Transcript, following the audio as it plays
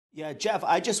Yeah, Jeff,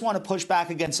 I just want to push back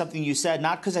against something you said,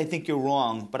 not because I think you're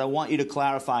wrong, but I want you to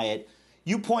clarify it.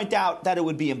 You point out that it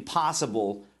would be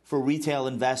impossible for retail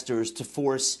investors to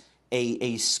force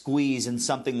a squeeze in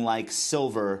something like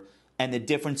silver and the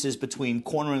differences between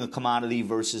cornering a commodity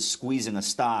versus squeezing a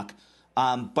stock.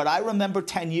 But I remember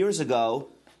 10 years ago,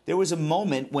 there was a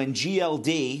moment when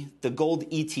GLD, the gold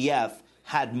ETF,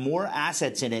 had more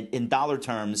assets in it in dollar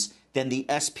terms than the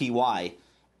SPY.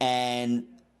 And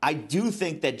I do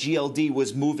think that GLD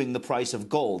was moving the price of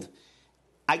gold.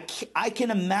 I can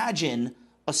imagine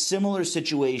a similar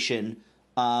situation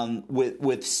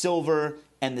with silver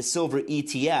and the silver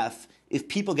ETF if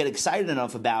people get excited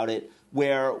enough about it,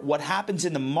 where what happens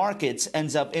in the markets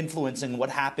ends up influencing what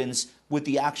happens with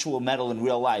the actual metal in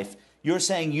real life. You're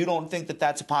saying you don't think that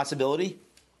that's a possibility?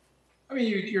 I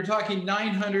mean, you're talking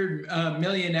 900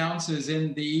 million ounces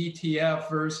in the ETF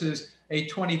versus a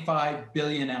 25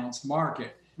 billion ounce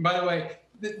market. And by the way,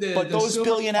 but those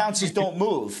billion ounces don't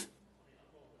move.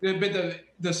 But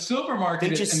the silver market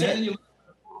they just is, sit. And then you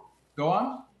go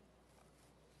on.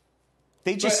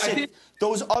 They just sit.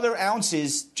 Those other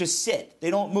ounces just sit.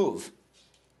 They don't move.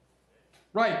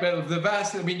 Right, but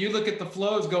I mean, you look at the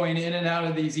flows going in and out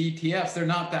of these ETFs, they're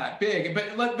not that big.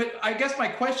 But I guess my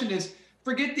question is,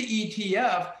 forget the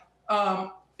ETF.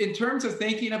 In terms of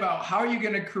thinking about how are you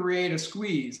going to create a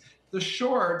squeeze, the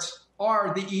shorts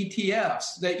are the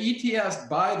ETFs. The ETFs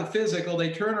buy the physical,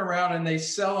 they turn around and they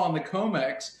sell on the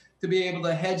COMEX to be able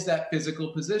to hedge that physical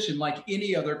position like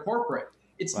any other corporate.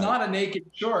 It's right. Not a naked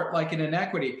short like in an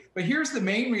equity. But here's the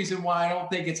main reason why I don't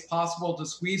think it's possible to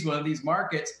squeeze one of these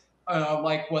markets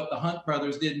like what the Hunt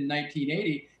brothers did in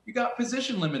 1980. You got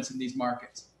position limits in these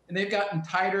markets, and they've gotten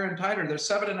tighter and tighter. There's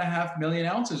 7.5 million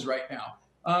ounces right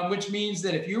now, which means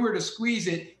that if you were to squeeze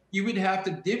it, you would have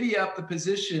to divvy up the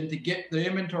position to get the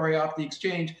inventory off the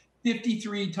exchange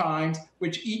 53 times,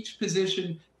 which each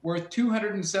position worth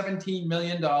 $217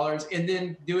 million, and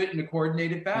then do it in a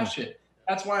coordinated fashion.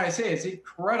 That's why I say it's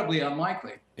incredibly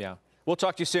unlikely. Yeah. We'll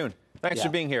talk to you soon. Thanks for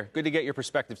being here. Good to get your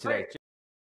perspective today. Great.